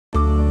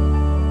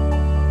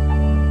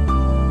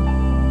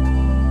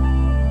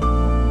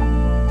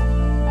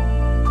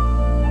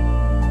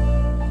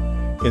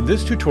In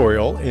this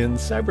tutorial in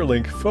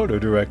CyberLink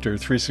PhotoDirector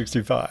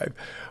 365,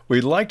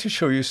 we'd like to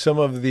show you some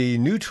of the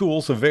new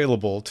tools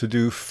available to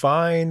do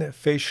fine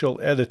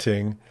facial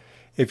editing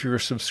if you're a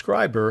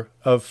subscriber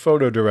of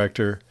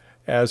PhotoDirector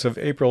as of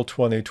April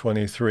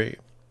 2023.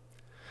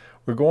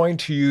 We're going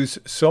to use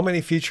so many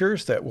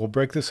features that we'll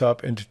break this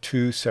up into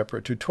two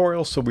separate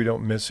tutorials so we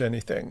don't miss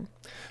anything.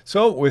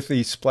 So with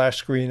the splash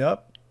screen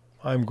up,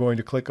 I'm going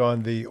to click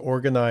on the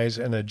Organize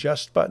and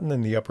Adjust button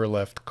in the upper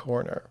left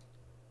corner.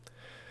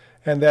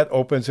 And that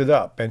opens it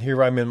up. And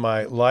here I'm in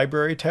my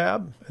Library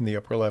tab in the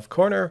upper left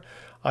corner.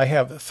 I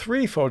have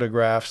 3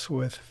 photographs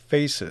with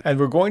faces, and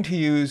we're going to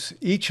use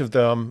each of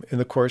them in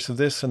the course of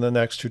this and the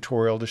next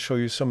tutorial to show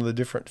you some of the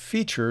different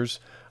features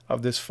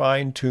of this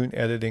fine-tune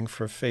editing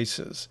for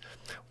faces.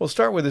 We'll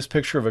start with this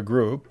picture of a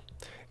group,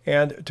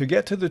 and to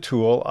get to the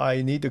tool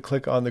I need to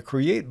click on the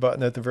Create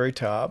button at the very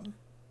top,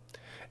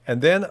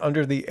 and then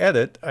under the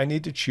Edit I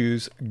need to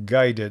choose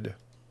Guided.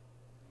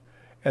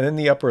 And in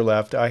the upper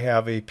left, I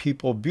have a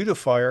People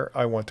Beautifier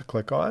I want to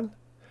click on.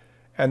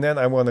 And then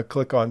I want to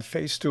click on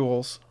Face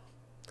Tools.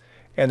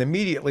 And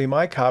immediately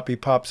my copy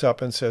pops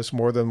up and says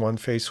more than one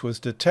face was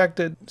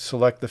detected.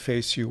 Select the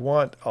face you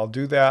want. I'll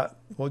do that.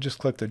 We'll just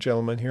click the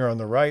gentleman here on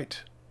the right.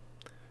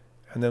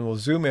 And then we'll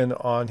zoom in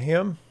on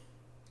him.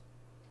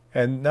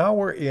 And now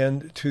we're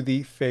into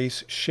the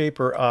Face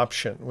Shaper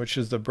option, which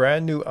is the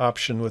brand new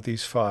option with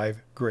these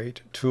 5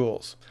 great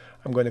tools.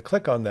 I'm going to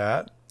click on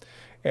that.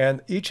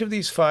 And each of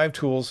these 5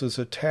 tools is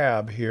a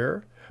tab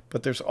here,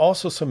 but there's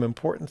also some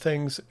important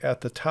things at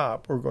the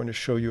top we're going to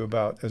show you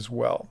about as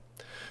well.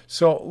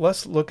 So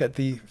let's look at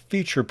the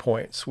feature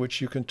points,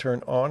 which you can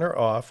turn on or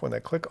off. When I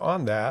click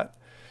on that,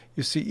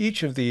 you see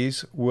each of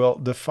these will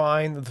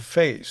define the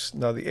face.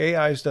 Now the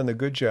AI has done a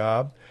good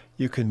job.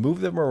 You can move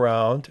them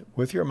around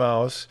with your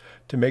mouse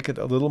to make it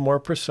a little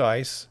more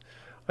precise.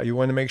 You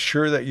want to make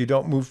sure that you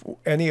don't move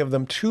any of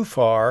them too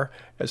far,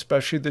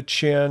 especially the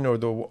chin or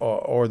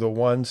the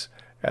ones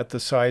at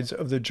the sides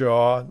of the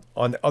jaw.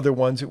 On other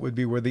ones, it would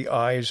be where the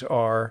eyes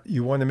are.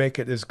 You want to make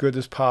it as good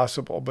as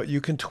possible, but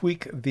you can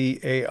tweak the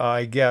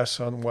AI guess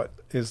on what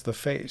is the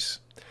face.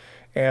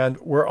 And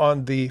we're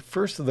on the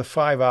first of the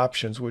 5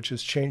 options, which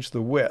is change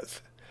the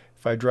width.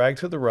 If I drag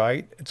to the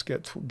right,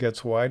 it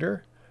gets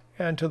wider,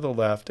 and to the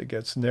left, it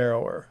gets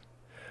narrower.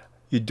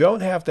 You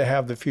don't have to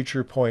have the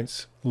feature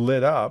points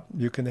lit up.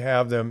 You can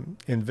have them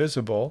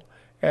invisible,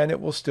 and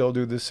it will still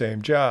do the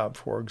same job.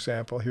 For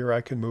example, here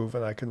I can move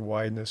and I can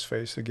widen this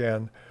face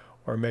again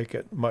or make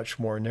it much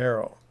more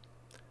narrow.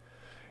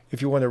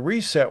 If you want to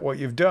reset what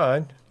you've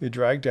done, you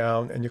drag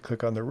down and you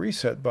click on the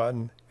Reset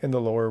button in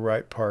the lower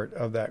right part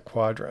of that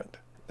quadrant.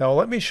 Now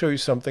let me show you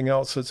something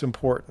else that's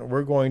important.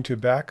 We're going to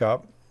back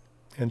up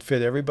and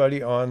fit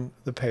everybody on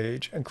the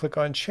page and click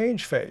on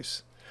Change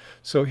Face.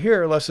 So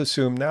here, let's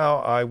assume now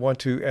I want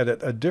to edit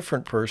a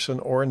different person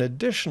or an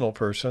additional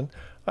person.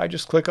 I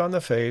just click on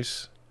the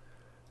face.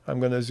 I'm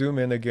going to zoom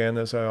in again,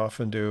 as I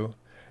often do,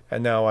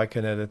 and now I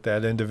can edit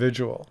that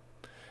individual.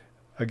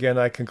 Again,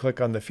 I can click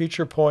on the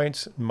feature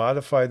points,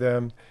 modify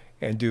them,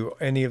 and do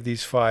any of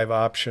these 5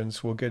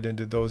 options. We'll get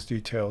into those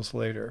details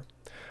later.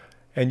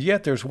 And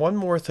yet there's one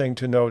more thing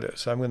to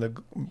notice. I'm going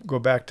to go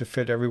back to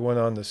fit everyone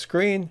on the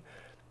screen.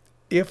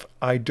 If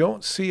I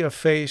don't see a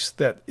face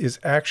that is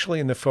actually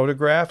in the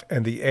photograph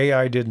and the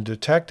AI didn't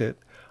detect it,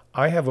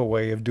 I have a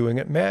way of doing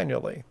it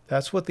manually.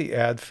 That's what the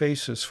Add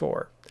Face is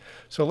for.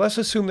 So let's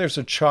assume there's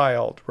a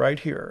child right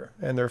here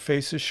and their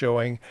face is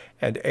showing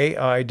and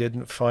AI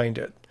didn't find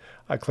it.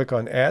 I click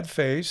on Add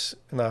Face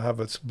and I'll have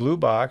this blue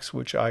box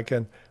which I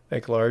can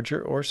make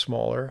larger or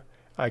smaller.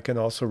 I can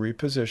also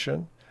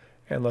reposition,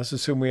 and let's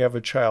assume we have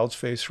a child's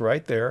face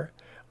right there.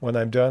 When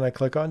I'm done, I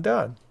click on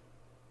Done.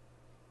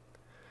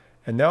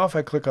 And now if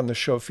I click on the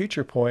Show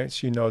Feature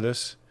Points, you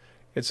notice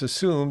it's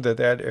assumed that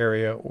that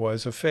area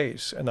was a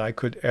face, and I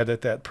could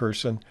edit that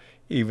person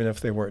even if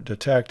they weren't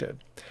detected.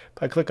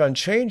 If I click on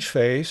Change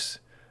Face,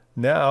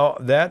 now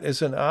that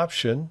is an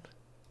option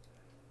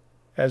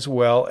as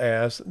well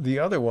as the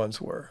other ones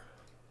were.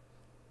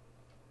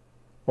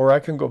 Or I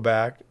can go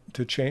back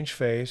to Change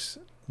Face,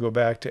 go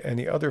back to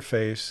any other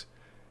face,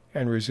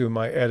 and resume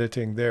my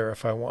editing there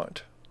if I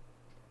want.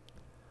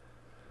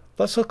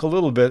 Let's look a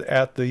little bit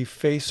at the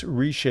Face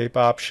Reshape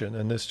option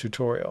in this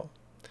tutorial.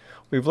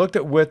 We've looked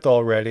at width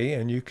already,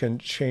 and you can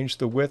change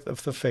the width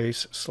of the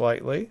face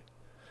slightly.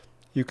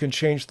 You can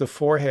change the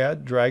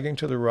forehead. Dragging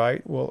to the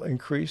right will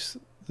increase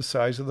the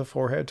size of the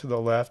forehead. To the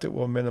left, it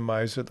will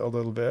minimize it a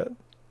little bit.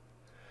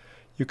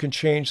 You can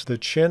change the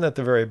chin at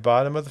the very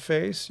bottom of the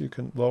face. You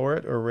can lower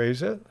it or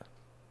raise it.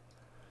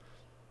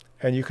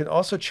 And you can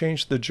also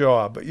change the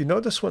jaw. But you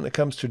notice when it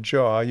comes to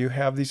jaw, you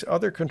have these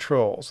other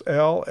controls,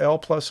 L, L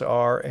plus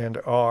R, and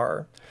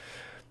R.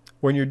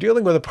 When you're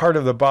dealing with a part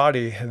of the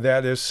body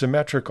that is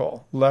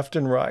symmetrical, left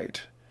and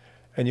right,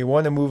 and you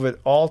want to move it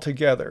all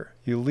together,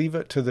 you leave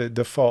it to the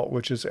default,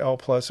 which is L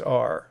plus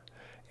R.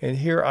 And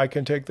here I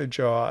can take the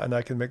jaw and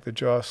I can make the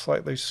jaw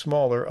slightly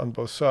smaller on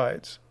both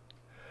sides.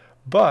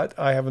 But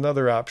I have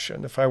another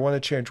option. If I want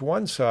to change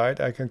one side,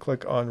 I can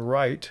click on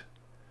right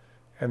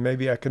And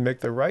maybe I can make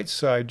the right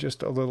side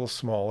just a little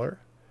smaller.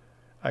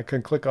 I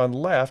can click on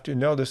left. You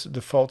notice it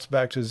defaults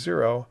back to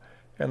 0,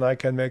 and I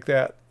can make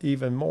that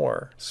even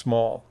more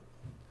small.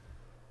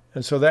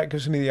 And so that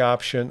gives me the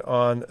option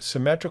on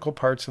symmetrical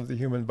parts of the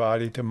human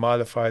body to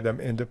modify them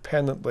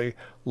independently,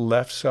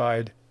 left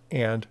side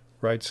and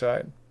right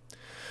side.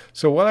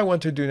 So what I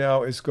want to do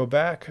now is go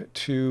back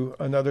to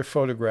another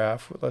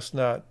photograph. Let's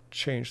not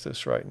change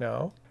this right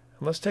now.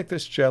 And let's take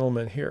this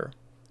gentleman here.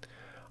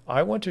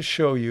 I want to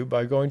show you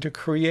by going to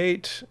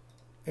Create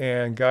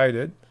and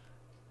Guided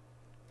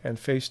and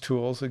Face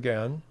Tools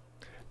again.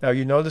 Now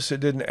you notice it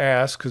didn't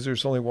ask because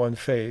there's only one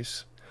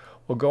face.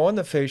 We'll go on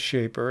the Face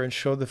Shaper and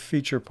show the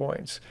feature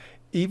points.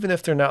 Even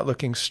if they're not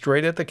looking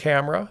straight at the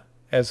camera,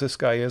 as this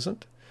guy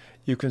isn't,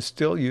 you can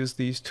still use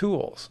these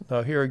tools.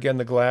 Now here again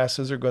the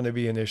glasses are going to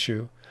be an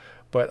issue,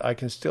 but I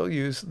can still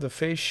use the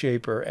Face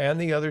Shaper and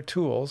the other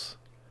tools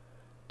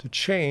to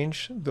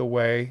change the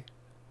way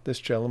this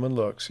gentleman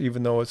looks,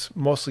 even though it's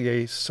mostly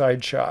a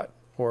side shot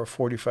or a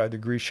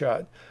 45-degree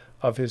shot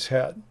of his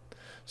head.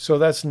 So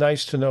that's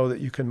nice to know that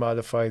you can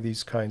modify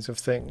these kinds of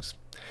things.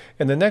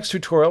 In the next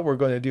tutorial, we're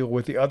going to deal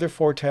with the other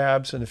 4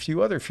 tabs and a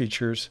few other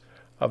features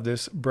of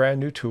this brand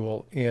new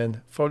tool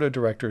in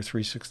PhotoDirector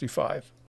 365.